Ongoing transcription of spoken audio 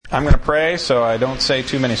I'm going to pray so I don't say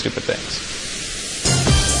too many stupid things.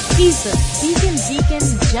 He's the Deacon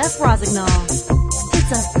Jeff Rosignol.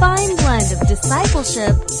 It's a fine blend of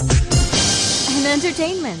discipleship and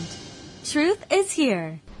entertainment. Truth is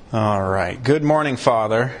here. All right. Good morning,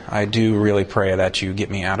 Father. I do really pray that you get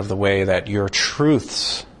me out of the way, that your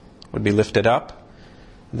truths would be lifted up,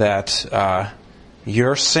 that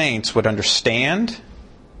your saints would understand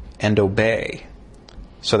and obey,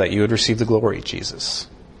 so that you would receive the glory, Jesus.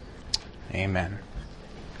 Amen.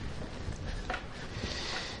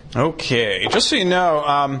 Okay, just so you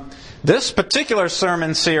know, this particular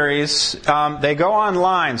sermon series, they go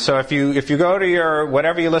online. So if you go to your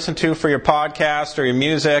whatever you listen to for your podcast or your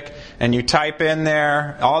music, and you type in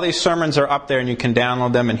there, all these sermons are up there, and you can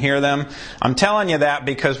download them and hear them. I'm telling you that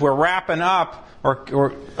because we're wrapping up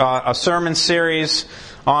a sermon series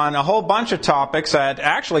on a whole bunch of topics that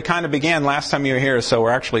actually kind of began last time you were here. So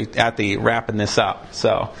we're actually at the wrapping this up.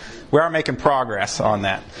 So we are making progress on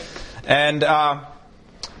that. And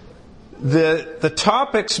the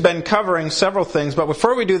topic's been covering several things, but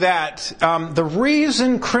before we do that, the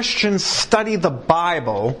reason Christians study the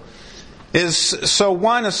Bible is so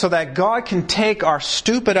that God can take our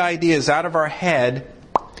stupid ideas out of our head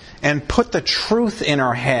and put the truth in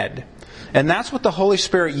our head. And that's what the Holy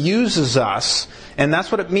Spirit uses us. And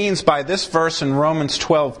that's what it means by this verse in Romans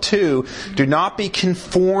 12:2. Do not be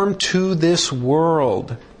conformed to this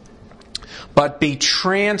world, but be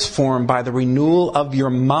transformed by the renewal of your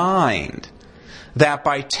mind, that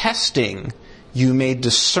by testing you may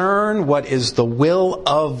discern what is the will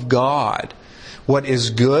of God, what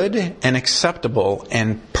is good and acceptable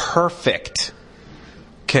and perfect.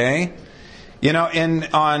 Okay? You know,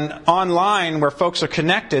 online where folks are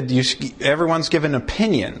connected, everyone's given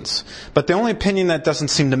opinions. But the only opinion that doesn't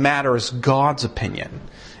seem to matter is God's opinion.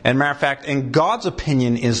 And matter of fact, and God's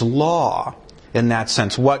opinion is law in that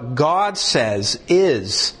sense. What God says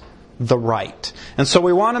is the right. And so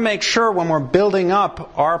we want to make sure when we're building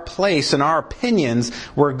up our place and our opinions,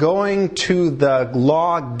 we're going to the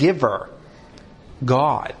lawgiver,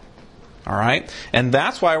 God. All right? And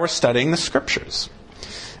that's why we're studying the Scriptures.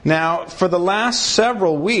 Now, for the last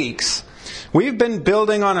several weeks, we've been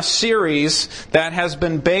building on a series that has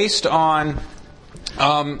been based on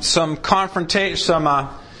some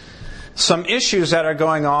issues that are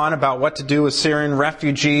going on about what to do with Syrian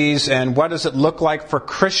refugees and what does it look like for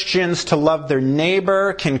Christians to love their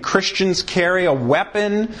neighbor. Can Christians carry a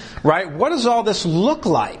weapon? Right? What does all this look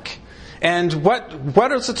like? And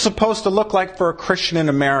what is it supposed to look like for a Christian in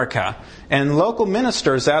America? And local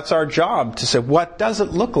ministers, that's our job to say, what does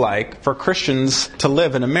it look like for Christians to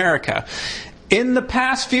live in America? In the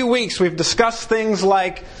past few weeks, we've discussed things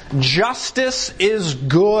like justice is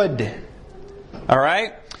good. All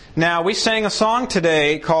right? Now, we sang a song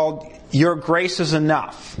today called Your Grace is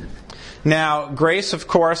Enough. Now, grace, of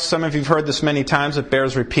course, some of you have heard this many times, it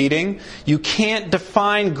bears repeating. You can't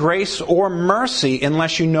define grace or mercy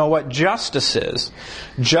unless you know what justice is.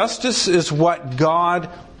 Justice is what God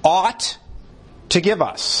ought to give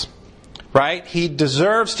us. Right? He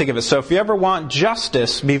deserves to give us. So if you ever want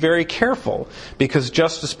justice, be very careful, because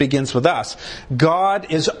justice begins with us.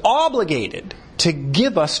 God is obligated to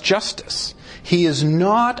give us justice. He is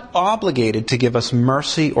not obligated to give us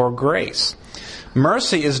mercy or grace.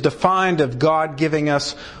 Mercy is defined of God giving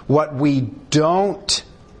us what we don't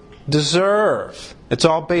deserve. It's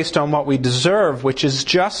all based on what we deserve, which is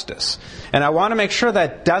justice. And I want to make sure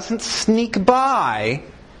that doesn't sneak by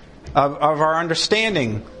of our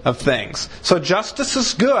understanding of things. So justice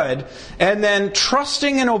is good, and then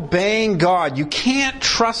trusting and obeying God. You can't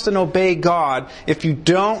trust and obey God if you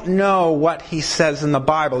don't know what He says in the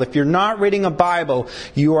Bible. If you're not reading a Bible,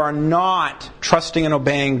 you are not trusting and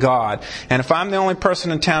obeying God. And if I'm the only person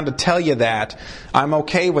in town to tell you that, I'm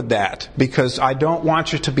okay with that, because I don't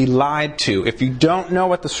want you to be lied to. If you don't know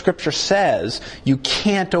what the Scripture says, you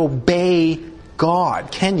can't obey God,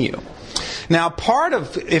 can you? Now, part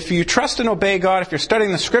of, if you trust and obey God, if you're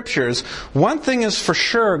studying the Scriptures, one thing is for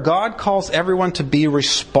sure, God calls everyone to be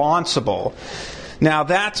responsible. Now,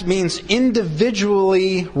 that means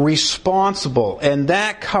individually responsible, and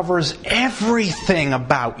that covers everything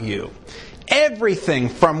about you. Everything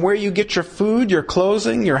from where you get your food, your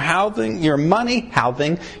clothing, your housing, your money,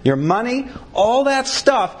 all that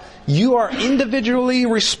stuff, you are individually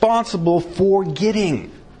responsible for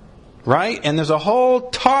getting. Right? And there's a whole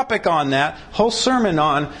topic on that, whole sermon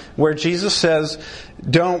on where Jesus says,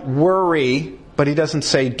 don't worry, but He doesn't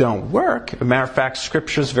say don't work. As a matter of fact,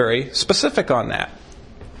 Scripture is very specific on that.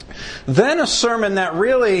 Then a sermon that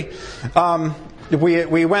really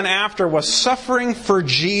we went after was suffering for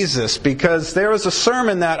Jesus, because there was a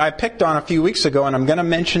sermon that I picked on a few weeks ago, and I'm going to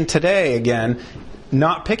mention today again,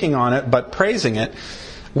 not picking on it, but praising it,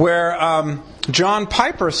 where John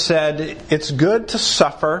Piper said it's good to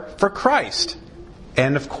suffer for Christ.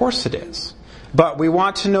 And of course it is. But we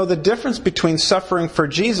want to know the difference between suffering for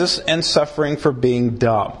Jesus and suffering for being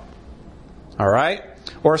dumb. All right?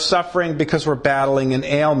 Or suffering because we're battling an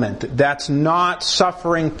ailment. That's not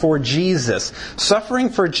suffering for Jesus. Suffering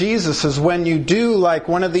for Jesus is when you do like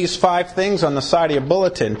one of these 5 things on the side of your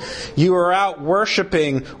bulletin. You are out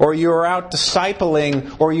worshiping, or you are out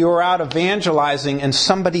discipling, or you are out evangelizing, and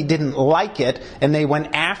somebody didn't like it and they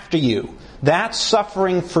went after you. That's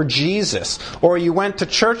suffering for Jesus. Or you went to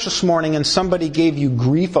church this morning and somebody gave you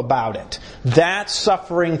grief about it. That's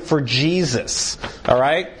suffering for Jesus. All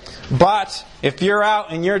right? But if you're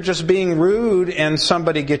out and you're just being rude and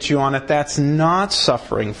somebody gets you on it, that's not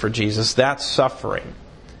suffering for Jesus. That's suffering,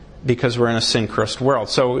 because we're in a sin-cursed world.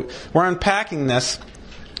 So we're unpacking this.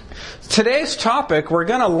 Today's topic, we're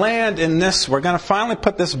going to land in this, we're going to finally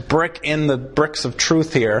put this brick in the bricks of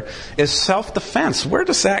truth here, is self-defense. Where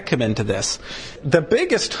does that come into this? The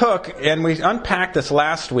biggest hook, and we unpacked this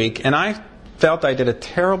last week, and I felt I did a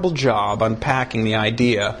terrible job unpacking the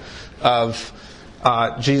idea of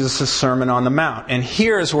Jesus' Sermon on the Mount. And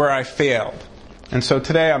here's where I failed. And so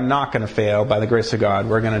today I'm not going to fail, by the grace of God.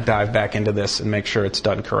 We're going to dive back into this and make sure it's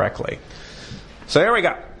done correctly. So here we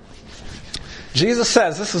go. Jesus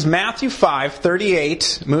says, this is Matthew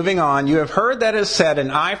 5:38, moving on, "You have heard that it is said, an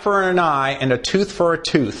eye for an eye and a tooth for a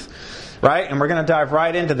tooth." Right? And we're going to dive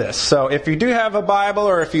right into this. So if you do have a Bible,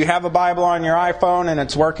 or if you have a Bible on your iPhone and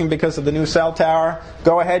it's working because of the new cell tower,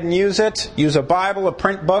 go ahead and use it. Use a Bible, or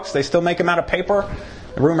print books. They still make them out of paper.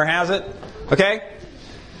 Rumor has it. Okay?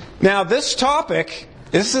 Now this topic,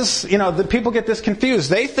 this is, the people get this confused.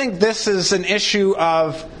 They think this is an issue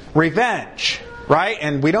of revenge. Right?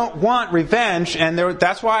 And we don't want revenge. And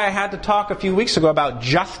that's why I had to talk a few weeks ago about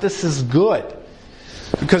justice is good.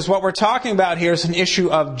 Because what we're talking about here is an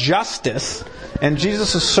issue of justice. And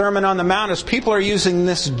Jesus' Sermon on the Mount is people are using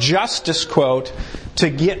this justice quote to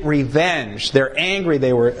get revenge. They're angry.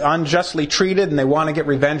 They were unjustly treated and they want to get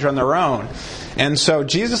revenge on their own. And so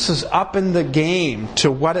Jesus is up in the game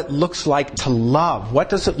to what it looks like to love. What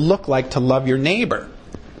does it look like to love your neighbor?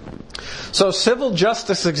 So civil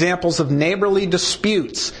justice examples of neighborly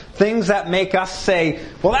disputes. Things that make us say,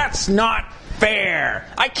 well, that's not fair.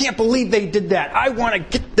 I can't believe they did that. I want to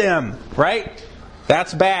get them. Right?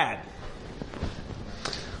 That's bad.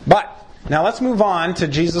 But now let's move on to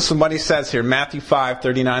Jesus and what He says here. Matthew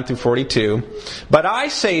 5:39 through 42. "But I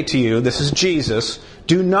say to you," this is Jesus,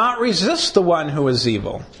 "do not resist the one who is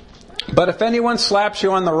evil. But if anyone slaps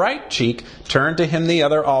you on the right cheek, turn to him the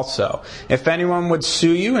other also. If anyone would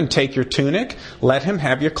sue you and take your tunic, let him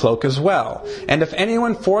have your cloak as well. And if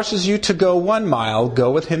anyone forces you to go 1 mile, go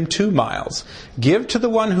with him 2 miles. Give to the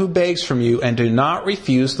one who begs from you, and do not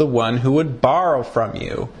refuse the one who would borrow from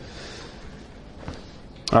you."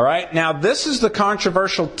 All right, now this is the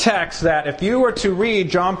controversial text that if you were to read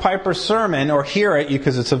John Piper's sermon, or hear it,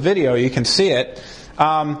 because it's a video, you can see it,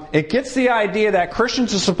 it gets the idea that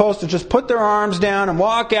Christians are supposed to just put their arms down and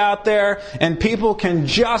walk out there, and people can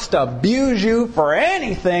just abuse you for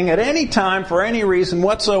anything, at any time, for any reason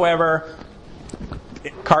whatsoever.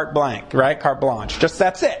 Carte blanche, right? Carte blanche. Just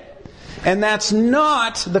that's it. And that's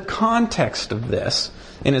not the context of this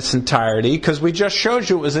in its entirety, because we just showed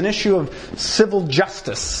you it was an issue of civil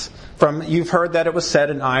justice. You've heard that it was said,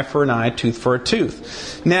 an eye for an eye, tooth for a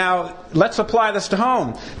tooth. Now, let's apply this to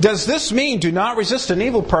home. Does this mean do not resist an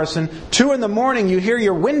evil person? 2 a.m, you hear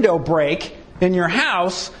your window break in your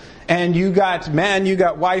house, and you got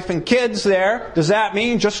wife and kids there. Does that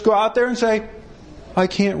mean just go out there and say, I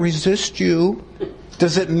can't resist you?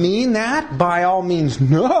 Does it mean that? By all means,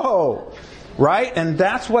 no. Right? And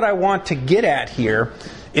that's what I want to get at here.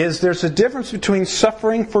 Is there's a difference between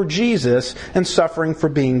suffering for Jesus and suffering for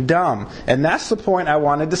being dumb. And that's the point I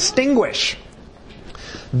want to distinguish.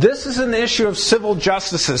 This is an issue of civil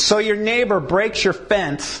justices. So your neighbor breaks your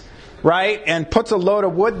fence, right, and puts a load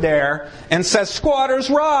of wood there and says, squatters'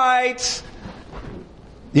 rights.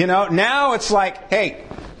 Now it's like, hey,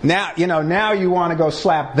 now you want to go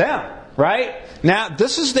slap them, right? Now,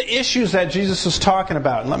 this is the issues that Jesus is talking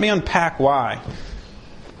about. And let me unpack why.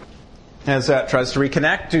 As that tries to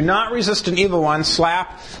reconnect. Do not resist an evil one.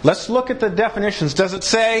 Slap. Let's look at the definitions. Does it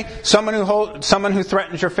say someone who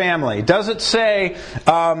threatens your family? Does it say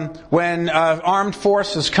when armed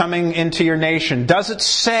forces coming into your nation? Does it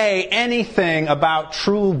say anything about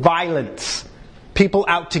true violence? People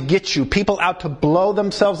out to get you. People out to blow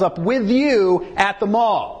themselves up with you at the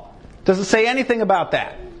mall. Doesn't say anything about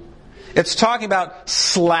that. It's talking about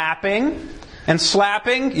slapping. And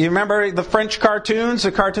slapping, you remember the French cartoons?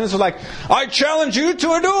 The cartoons are like, I challenge you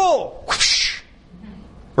to a duel! Whoosh!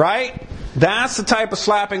 Right? That's the type of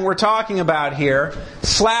slapping we're talking about here.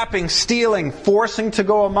 Slapping, stealing, forcing to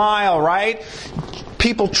go a mile, right?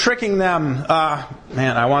 People tricking them.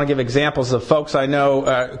 I want to give examples of folks I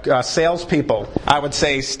know, salespeople. I would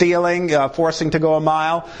say stealing, forcing to go a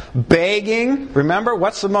mile. Begging. Remember,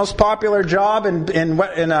 what's the most popular job in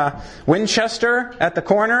Winchester at the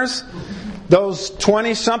corners? Those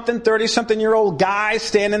 20-something, 30-something-year-old guys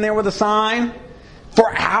standing there with a sign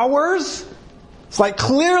for hours. It's like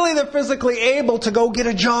clearly they're physically able to go get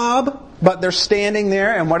a job, but they're standing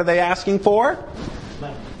there, and what are they asking for?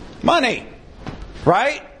 Money.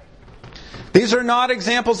 Right? These are not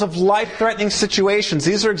examples of life-threatening situations.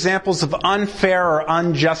 These are examples of unfair or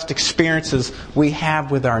unjust experiences we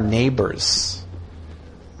have with our neighbors.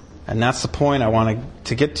 And that's the point I wanted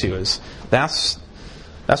to get to, is that's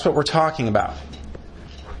what we're talking about.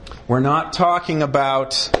 We're not talking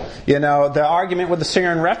about, the argument with the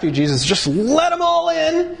Syrian refugees is just let them all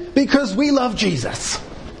in because we love Jesus.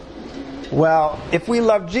 Well, if we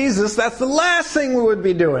love Jesus, that's the last thing we would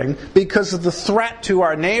be doing because of the threat to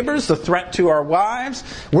our neighbors, the threat to our wives.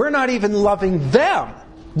 We're not even loving them,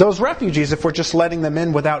 those refugees, if we're just letting them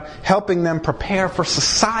in without helping them prepare for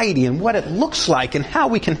society and what it looks like and how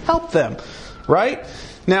we can help them. Right?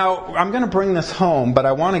 Now, I'm going to bring this home, but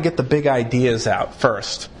I want to get the big ideas out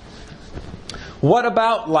first. What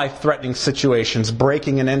about life-threatening situations,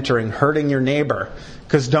 breaking and entering, hurting your neighbor?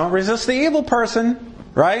 Because don't resist the evil person,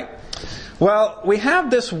 right? Well, we have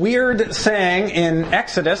this weird saying in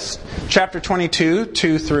Exodus chapter 22,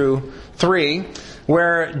 2 through 3,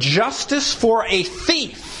 where justice for a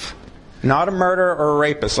thief, not a murderer or a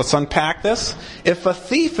rapist. Let's unpack this. If a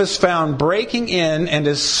thief is found breaking in and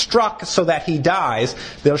is struck so that he dies,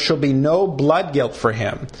 there shall be no blood guilt for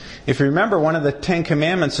him. If you remember, one of the 10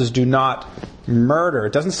 Commandments is do not murder.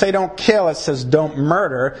 It doesn't say don't kill, it says don't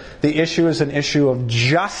murder. The issue is an issue of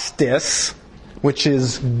justice, which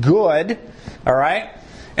is good. All right?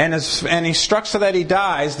 And he's struck so that he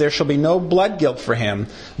dies, there shall be no blood guilt for him.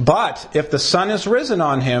 But if the sun is risen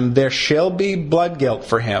on him, there shall be blood guilt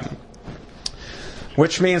for him.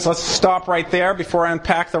 Which means, let's stop right there before I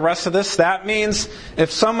unpack the rest of this. That means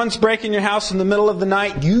if someone's breaking your house in the middle of the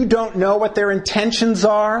night, you don't know what their intentions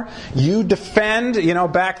are. You defend.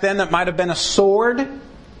 Back then that might have been a sword.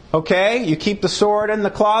 Okay? You keep the sword in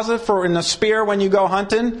the closet in the spear when you go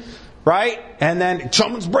hunting. Right? And then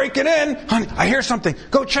someone's breaking in. Honey, I hear something.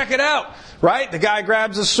 Go check it out. Right? The guy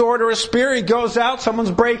grabs a sword or a spear. He goes out. Someone's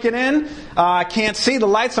breaking in. I can't see. The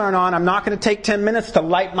lights aren't on. I'm not going to take 10 minutes to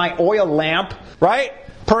light my oil lamp. Right?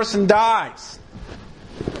 Person dies.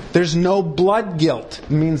 There's no blood guilt. It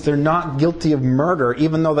means they're not guilty of murder,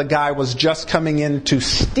 even though the guy was just coming in to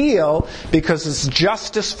steal, because it's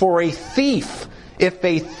justice for a thief. If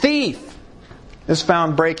a thief is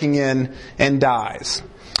found breaking in and dies.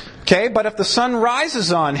 Okay, but if the sun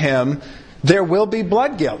rises on him, there will be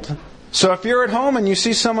blood guilt. So if you're at home and you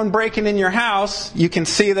see someone breaking in your house, you can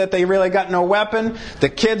see that they really got no weapon. The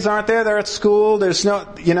kids aren't there. They're at school. There's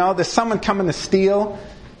someone coming to steal.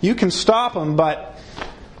 You can stop them, but,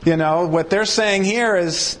 what they're saying here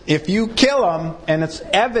is if you kill them and it's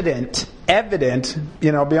evident,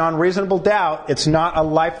 beyond reasonable doubt, it's not a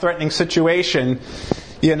life-threatening situation,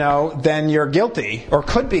 then you're guilty or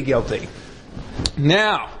could be guilty.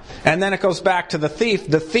 Now, and then it goes back to the thief.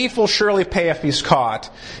 The thief will surely pay if he's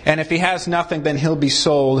caught. And if he has nothing, then he'll be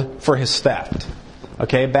sold for his theft.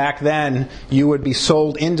 Okay, back then, you would be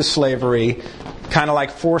sold into slavery, kind of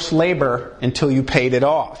like forced labor, until you paid it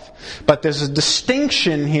off. But there's a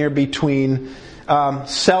distinction here between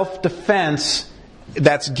self-defense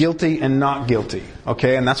that's guilty and not guilty.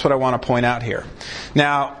 Okay, and that's what I want to point out here.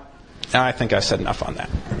 Now, I think I said enough on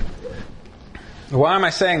that. Why am I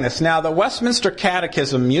saying this? Now, the Westminster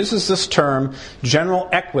Catechism uses this term, general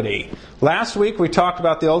equity. Last week we talked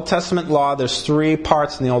about the Old Testament law. There's 3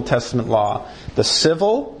 parts in the Old Testament law. The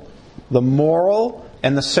civil, the moral,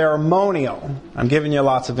 and the ceremonial. I'm giving you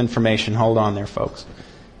lots of information. Hold on there, folks.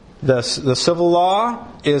 The civil law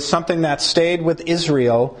is something that stayed with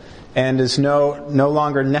Israel and is no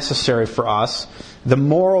longer necessary for us. The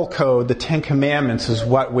moral code, the 10 Commandments, is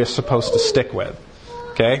what we're supposed to stick with.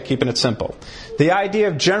 Okay, keeping it simple. The idea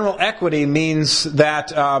of general equity means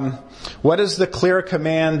that what is the clear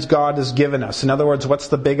command God has given us? In other words, what's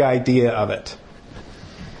the big idea of it?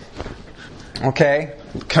 Okay,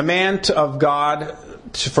 command of God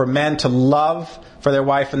for men to love for their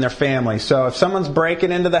wife and their family. So if someone's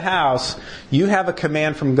breaking into the house, you have a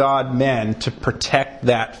command from God, men, to protect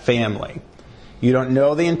that family. You don't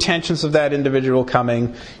know the intentions of that individual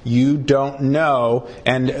coming. You don't know.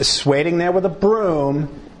 And waiting there with a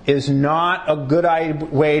broom is not a good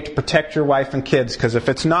way to protect your wife and kids. Because if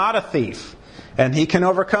it's not a thief, and he can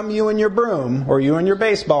overcome you and your broom, or you and your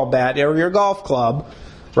baseball bat, or your golf club,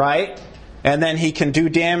 right? And then he can do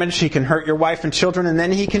damage, he can hurt your wife and children, and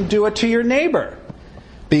then he can do it to your neighbor.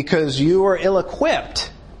 Because you are ill-equipped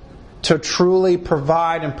to truly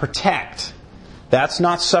provide and protect. That's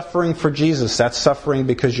not suffering for Jesus. That's suffering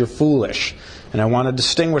because you're foolish. And I want to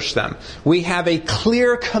distinguish them. We have a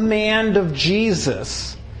clear command of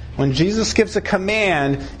Jesus. When Jesus gives a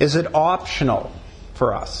command, is it optional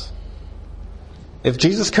for us? If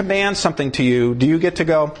Jesus commands something to you, do you get to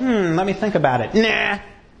go, let me think about it? Nah.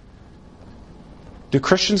 Do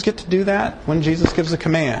Christians get to do that when Jesus gives a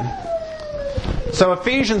command? So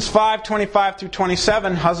Ephesians 5:25 through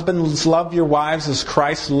 27, husbands, love your wives as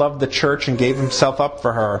Christ loved the church and gave himself up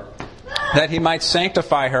for her, that he might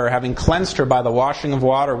sanctify her, having cleansed her by the washing of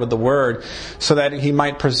water with the word, so that he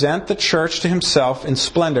might present the church to himself in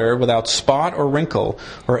splendor, without spot or wrinkle,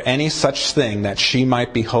 or any such thing, that she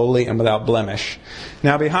might be holy and without blemish.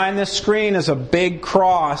 Now behind this screen is a big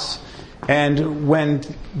cross, and when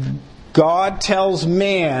God tells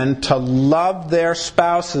man to love their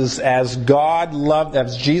spouses as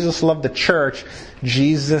Jesus loved the church,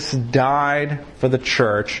 Jesus died for the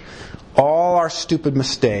church. All our stupid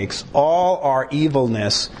mistakes, all our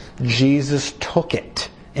evilness, Jesus took it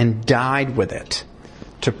and died with it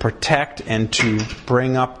to protect and to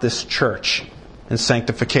bring up this church in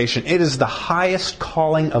sanctification. It is the highest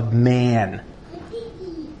calling of man.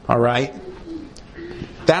 All right?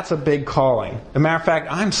 That's a big calling. As a matter of fact,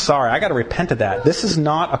 I'm sorry, I got to repent of that. This is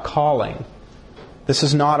not a calling. This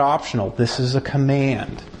is not optional. This is a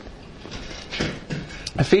command.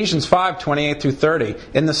 Ephesians 5:28 through 30.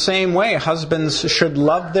 In the same way, husbands should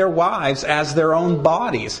love their wives as their own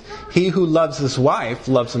bodies. He who loves his wife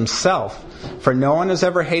loves himself. For no one has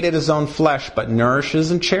ever hated his own flesh, but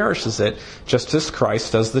nourishes and cherishes it, just as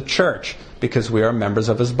Christ does the church, because we are members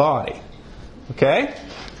of his body. Okay?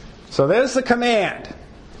 So there's the command.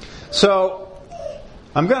 So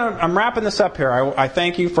I'm wrapping this up here. I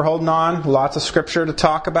thank you for holding on. Lots of scripture to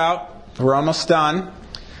talk about. We're almost done.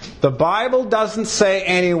 The Bible doesn't say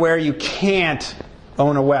anywhere you can't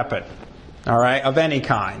own a weapon, all right, of any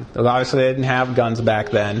kind. Obviously, they didn't have guns back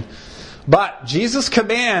then. But Jesus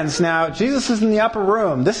commands. Now, Jesus is in the upper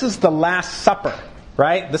room. This is the Last Supper,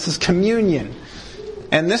 right? This is communion.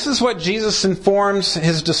 And this is what Jesus informs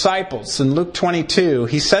his disciples in Luke 22.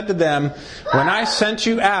 He said to them, when I sent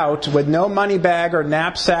you out with no money bag or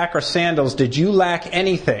knapsack or sandals, did you lack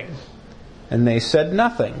anything? And they said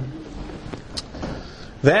nothing.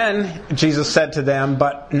 Then Jesus said to them,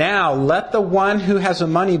 but now let the one who has a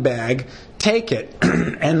money bag take it,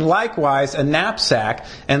 and likewise a knapsack,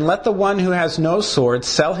 and let the one who has no sword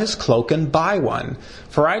sell his cloak and buy one.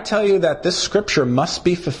 For I tell you that this scripture must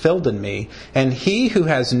be fulfilled in me. And he who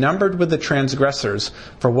has numbered with the transgressors,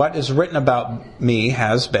 for what is written about me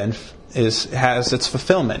has its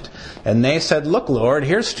fulfillment. And they said, look, Lord,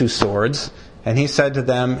 here's 2 swords. And he said to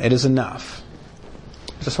them, it is enough.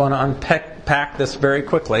 Just want to unpack this very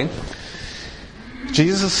quickly.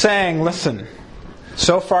 Jesus is saying, listen,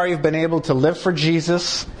 so far you've been able to live for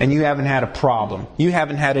Jesus and you haven't had a problem. You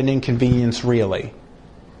haven't had an inconvenience really.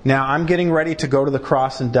 Now I'm getting ready to go to the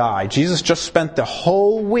cross and die. Jesus just spent the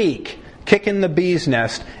whole week kicking the bee's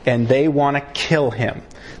nest and they want to kill him.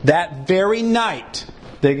 That very night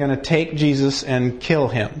they're going to take Jesus and kill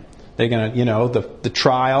him. They're going to, the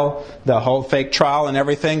trial, the whole fake trial and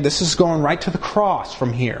everything. This is going right to the cross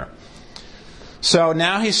from here. So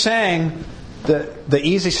now he's saying the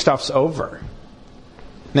easy stuff's over.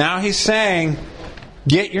 Now he's saying,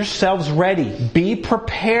 get yourselves ready. Be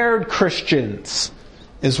prepared, Christians,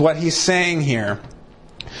 is what he's saying here.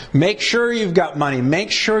 Make sure you've got money. Make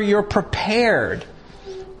sure you're prepared.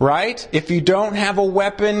 Right? If you don't have a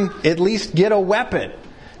weapon, at least get a weapon.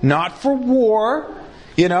 Not for war.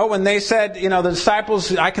 When they said, the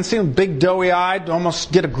disciples, I can see them big doughy-eyed,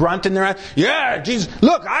 almost get a grunt in their eye. Yeah, Jesus,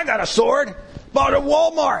 look, I got a sword. Bought at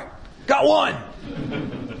Walmart. Got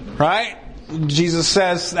one. Right? Jesus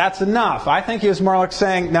says, that's enough. I think he was more like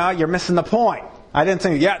saying, no, you're missing the point. I didn't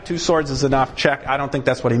think, 2 swords is enough. Check. I don't think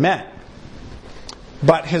that's what he meant.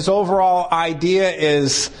 But his overall idea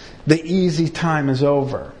is the easy time is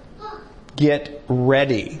over. Get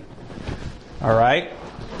ready. All right?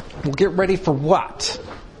 Well, get ready for what?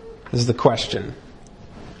 Is the question.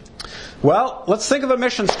 Well, let's think of a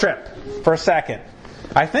missions trip for a second.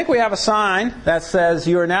 I think we have a sign that says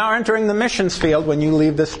you are now entering the missions field when you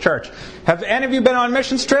leave this church. Have any of you been on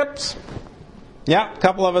missions trips? Yeah, a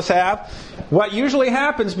couple of us have. What usually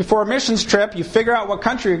happens before a missions trip, you figure out what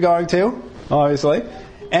country you're going to, obviously,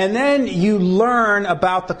 and then you learn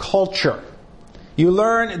about the culture. You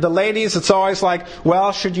learn, the ladies, it's always like,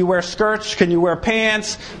 well, should you wear skirts? Can you wear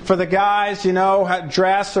pants? For the guys, how to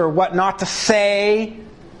dress or what not to say,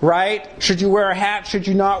 right? Should you wear a hat? Should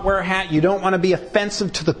you not wear a hat? You don't want to be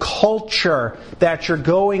offensive to the culture that you're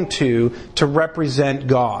going to represent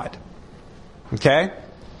God. Okay?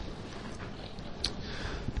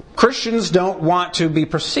 Christians don't want to be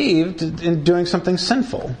perceived in doing something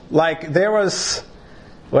sinful. Like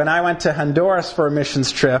when I went to Honduras for a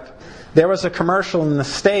missions trip, there was a commercial in the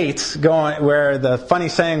States going where the funny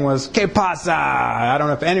saying was, "Que pasa?" I don't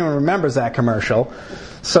know if anyone remembers that commercial.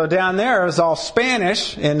 So down there it was all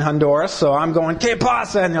Spanish in Honduras, so I'm going, "Que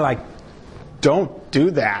pasa?" And they're like, don't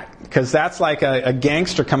do that. Because that's like a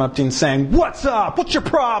gangster come up to you and saying, "What's up? What's your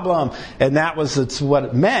problem?" And it's what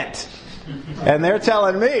it meant. And they're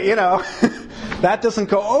telling me, that doesn't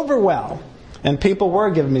go over well. And people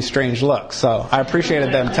were giving me strange looks, so I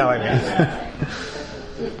appreciated them telling me.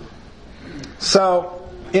 So,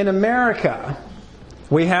 in America,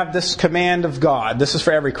 we have this command of God. This is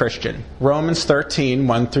for every Christian. Romans 13,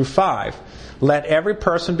 1 through 5. Let every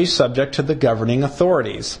person be subject to the governing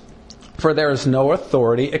authorities. For there is no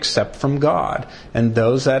authority except from God, and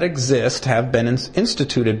those that exist have been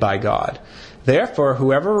instituted by God. Therefore,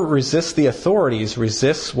 whoever resists the authorities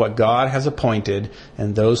resists what God has appointed,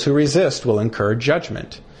 and those who resist will incur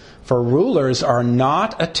judgment. For rulers are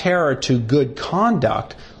not a terror to good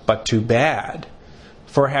conduct, but to bad.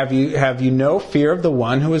 For have you no fear of the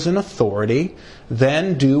one who is in authority?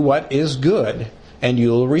 Then do what is good, and you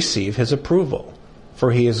will receive his approval.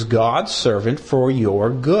 For he is God's servant for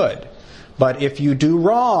your good. But if you do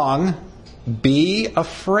wrong, be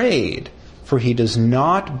afraid, for he does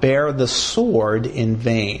not bear the sword in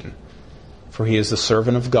vain. For he is the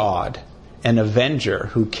servant of God, an avenger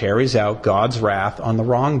who carries out God's wrath on the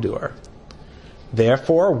wrongdoer.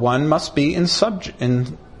 Therefore, one must be in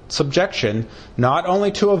subjection, not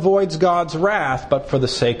only to avoid God's wrath, but for the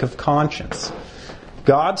sake of conscience.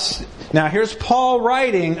 Now here's Paul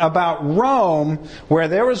writing about Rome, where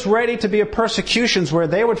there was ready to be a persecutions, where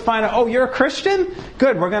they would find out, "Oh, you're a Christian?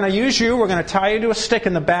 Good, we're going to use you, we're going to tie you to a stick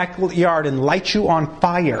in the backyard and light you on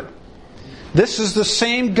fire." This is the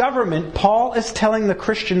same government Paul is telling the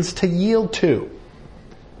Christians to yield to.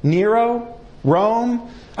 Nero, Rome,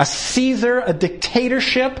 a Caesar, a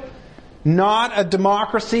dictatorship, not a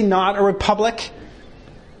democracy, not a republic.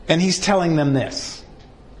 And he's telling them this,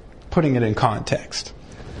 putting it in context.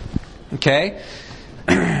 Okay?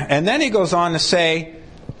 And then he goes on to say,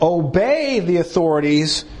 obey the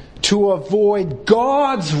authorities to avoid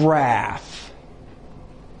God's wrath.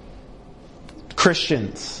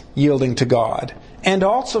 Christians yielding to God. And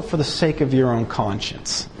also for the sake of your own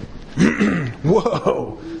conscience.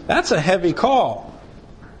 Whoa, that's a heavy call.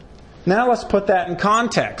 Now let's put that in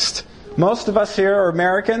context. Most of us here are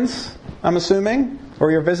Americans, I'm assuming,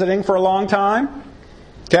 or you're visiting for a long time.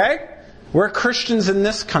 Okay? We're Christians in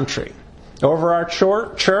this country. Over our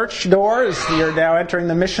church doors, you're now entering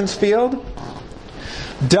the missions field.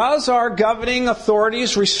 Does our governing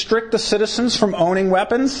authorities restrict the citizens from owning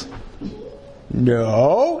weapons?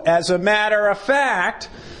 No. As a matter of fact,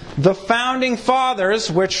 the founding fathers,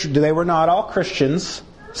 which they were not all Christians,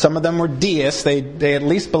 some of them were deists, they at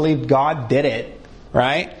least believed God did it,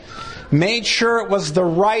 right? Made sure it was the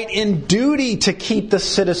right and duty to keep the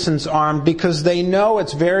citizens armed, because they know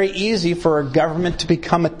it's very easy for a government to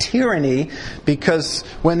become a tyranny, because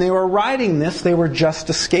when they were writing this, they were just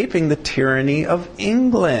escaping the tyranny of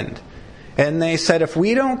England. And they said, if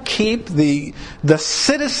we don't keep the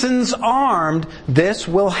citizens armed, this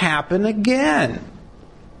will happen again.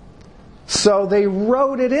 So they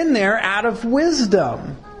wrote it in there out of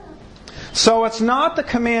wisdom. So it's not the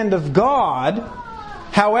command of God.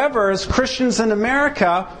 However, as Christians in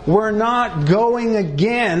America, we're not going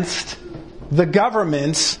against the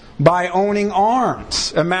governments by owning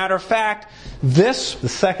arms. A matter of fact, the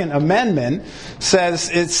Second Amendment,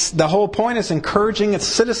 says the whole point is encouraging its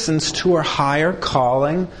citizens to a higher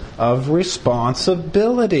calling of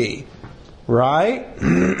responsibility. Right?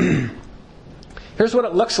 Here's what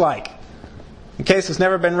it looks like. In case it's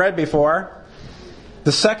never been read before.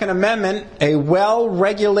 The Second Amendment, a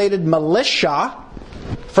well-regulated militia.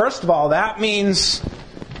 First of all, that means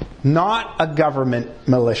not a government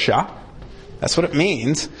militia. That's what it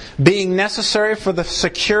means. Being necessary for the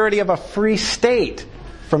security of a free state.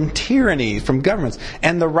 from tyranny, from governments.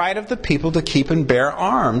 And the right of the people to keep and bear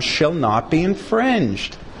arms shall not be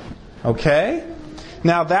infringed. Okay?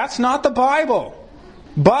 Now that's not the Bible.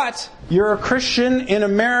 But you're a Christian in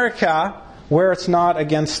America where it's not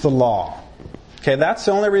against the law. Okay, that's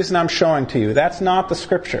the only reason I'm showing to you. That's not the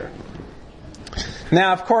Scripture.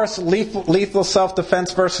 Now, of course, lethal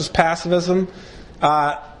self-defense versus pacifism.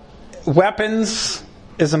 Weapons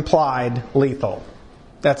is implied lethal.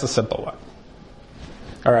 That's a simple one.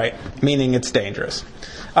 All right, meaning it's dangerous.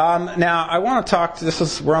 Now, I want to talk.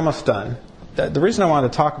 We're almost done. The reason I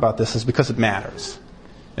want to talk about this is because it matters.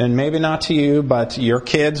 And maybe not to you, but your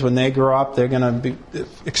kids, when they grow up, they're going to be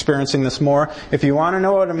experiencing this more. If you want to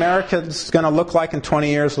know what America is going to look like in 20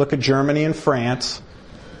 years, look at Germany and France.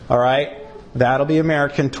 All right? That'll be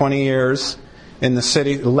America in 20 years. In the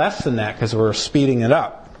city, less than that because we're speeding it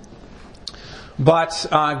up. But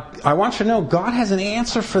I want you to know God has an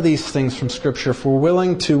answer for these things from Scripture if we're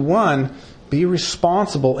willing to, one, be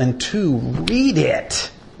responsible, and two, read it.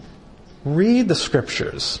 Read the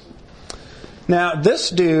Scriptures. Now, this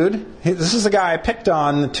dude, this is the guy I picked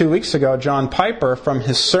on 2 weeks ago, John Piper, from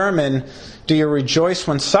his sermon, Do You Rejoice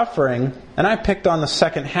When Suffering? And I picked on the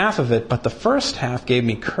second half of it, but the first half gave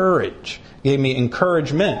me courage, gave me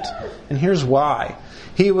encouragement. And here's why.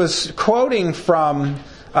 He was quoting from,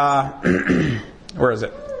 where is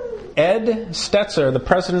it? Ed Stetzer, the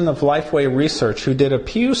president of Lifeway Research, who did a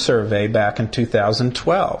Pew survey back in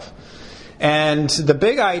 2012. And the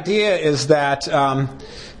big idea is that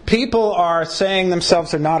people are saying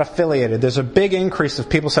themselves they're not affiliated. There's a big increase of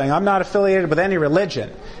people saying, I'm not affiliated with any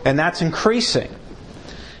religion. And that's increasing.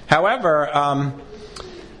 However,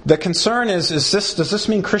 the concern is does this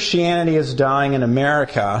mean Christianity is dying in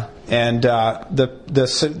America? And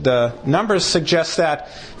the numbers suggest that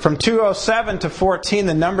from 2007 to 2014,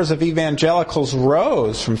 the numbers of evangelicals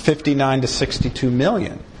rose from 59 to 62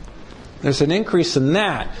 million. There's an increase in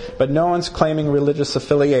that, but no one's claiming religious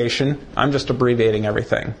affiliation. I'm just abbreviating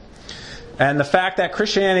everything. And the fact that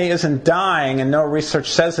Christianity isn't dying, and no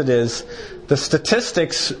research says it is, the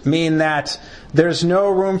statistics mean that there's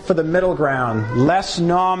no room for the middle ground, less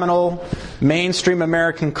nominal, mainstream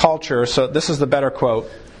American culture. So this is the better quote.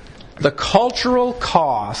 The cultural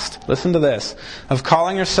cost, listen to this, of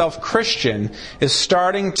calling yourself Christian is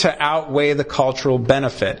starting to outweigh the cultural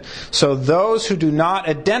benefit. So those who do not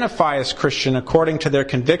identify as Christian according to their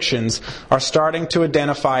convictions are starting to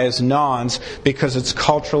identify as nons because it's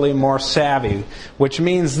culturally more savvy. Which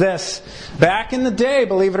means this, back in the day,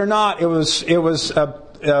 believe it or not, it was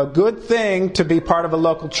a good thing to be part of a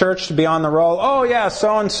local church, to be on the roll. Oh yeah,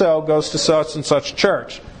 so-and-so goes to such and such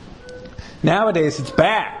church. Nowadays it's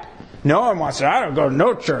bad. No one wants to say, I don't go to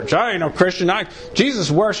no church. I ain't no Christian. I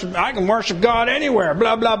can worship God anywhere.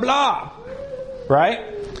 Blah, blah, blah. Right?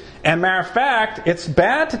 And matter of fact, it's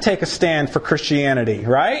bad to take a stand for Christianity.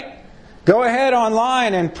 Right? Go ahead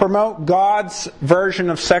online and promote God's version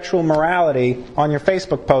of sexual morality on your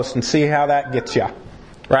Facebook post and see how that gets you.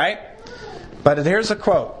 Right? But here's a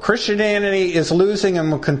quote. Christianity is losing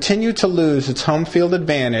and will continue to lose its home field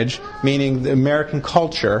advantage, meaning the American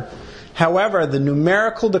culture. However, the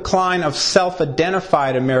numerical decline of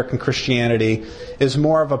self-identified American Christianity is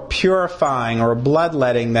more of a purifying or a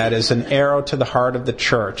bloodletting that is an arrow to the heart of the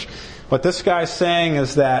church. What this guy's saying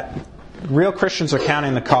is that real Christians are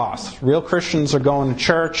counting the cost. Real Christians are going to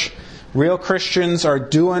church. Real Christians are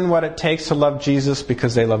doing what it takes to love Jesus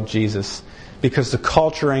because they love Jesus. Because the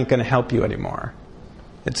culture ain't going to help you anymore.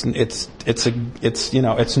 It's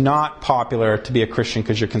not popular to be a Christian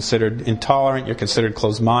because you're considered intolerant, you're considered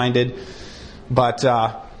closed-minded. But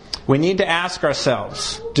we need to ask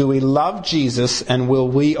ourselves, do we love Jesus and will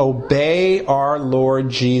we obey our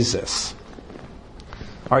Lord Jesus?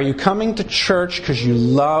 Are you coming to church because you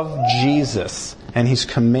love Jesus and He's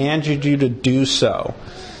commanded you to do so?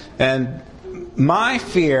 And my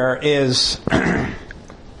fear is,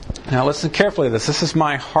 now listen carefully to this, this is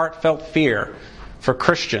my heartfelt fear for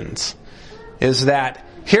Christians, is that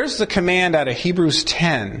here's the command out of Hebrews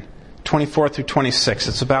 10, 24 through 26.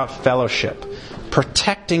 It's about fellowship.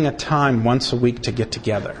 Protecting a time once a week to get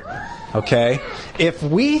together. Okay? If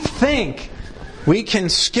we think we can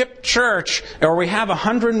skip church or we have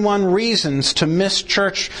 101 reasons to miss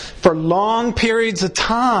church for long periods of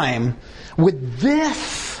time with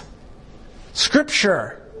this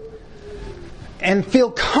Scripture and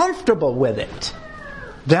feel comfortable with it,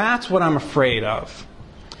 that's what I'm afraid of.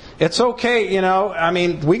 It's okay,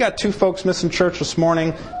 we got 2 folks missing church this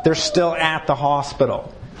morning. They're still at the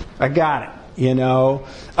hospital. I got it.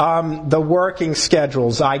 The working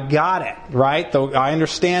schedules, I got it, right? I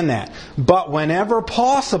understand that. But whenever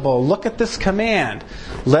possible, look at this command.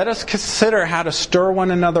 Let us consider how to stir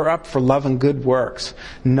one another up for love and good works,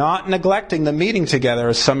 not neglecting the meeting together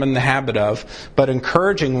as some in the habit of, but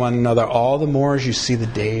encouraging one another all the more as you see the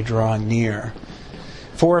day drawing near.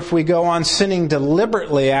 For if we go on sinning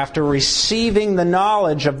deliberately after receiving the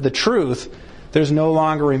knowledge of the truth, there's no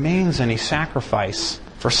longer remains any sacrifice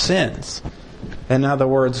for sins. In other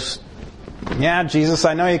words, yeah, Jesus,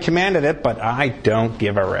 I know you commanded it, but I don't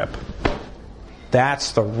give a rip.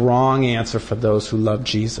 That's the wrong answer for those who love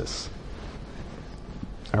Jesus.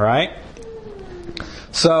 All right?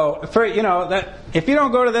 So, if you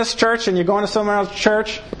don't go to this church and you're going to someone else's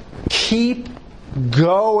church, keep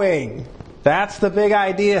going. That's the big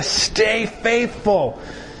idea. Stay faithful.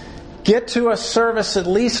 Get to a service at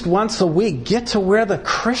least once a week. Get to where the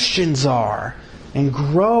Christians are and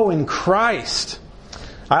grow in Christ.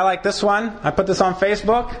 I like this one. I put this on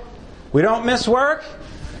Facebook. We don't miss work.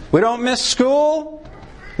 We don't miss school.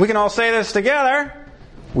 We can all say this together.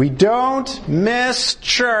 We don't miss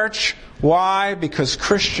church. Why? Because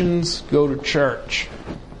Christians go to church.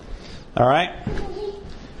 All right?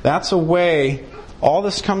 That's a way all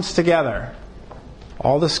this comes together.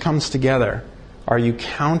 All this comes together. Are you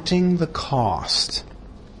counting the cost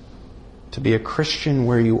to be a Christian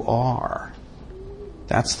where you are?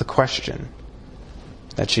 That's the question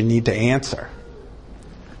that you need to answer.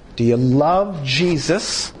 Do you love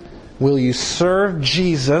Jesus? Will you serve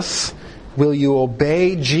Jesus? Will you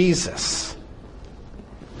obey Jesus?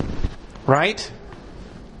 Right?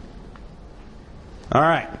 All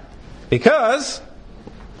right. Because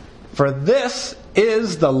for this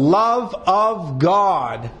is the love of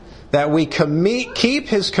God, that we keep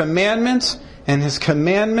His commandments, and His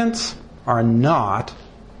commandments are not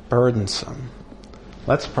burdensome.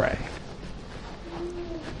 Let's pray.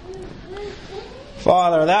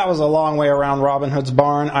 Father, that was a long way around Robin Hood's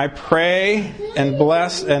barn. I pray and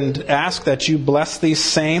bless and ask that you bless these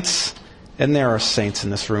saints. And there are saints in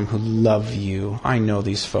this room who love you. I know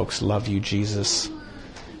these folks love you, Jesus.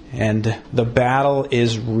 And the battle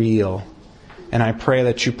is real. And I pray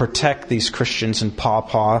that you protect these Christians in Paw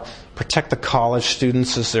Paw. Protect the college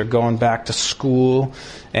students as they're going back to school.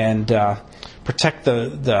 And protect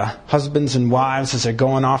the husbands and wives as they're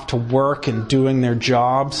going off to work and doing their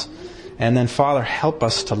jobs. And then, Father, help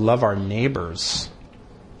us to love our neighbors.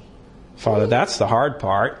 Father, that's the hard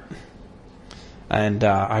part. And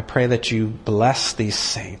I pray that you bless these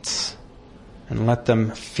saints and let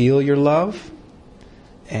them feel your love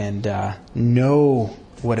and know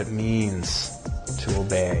what it means to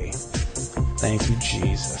obey. Thank you,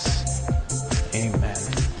 Jesus. Amen.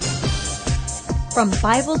 From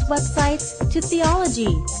Bible's websites to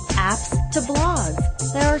theology, apps to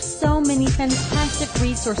blogs, there are so many fantastic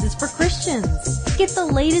resources for Christians. Get the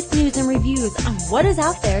latest news and reviews on what is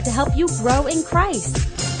out there to help you grow in Christ.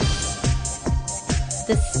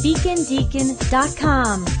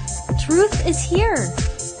 TheSpeakingDeacon.com. Truth is here.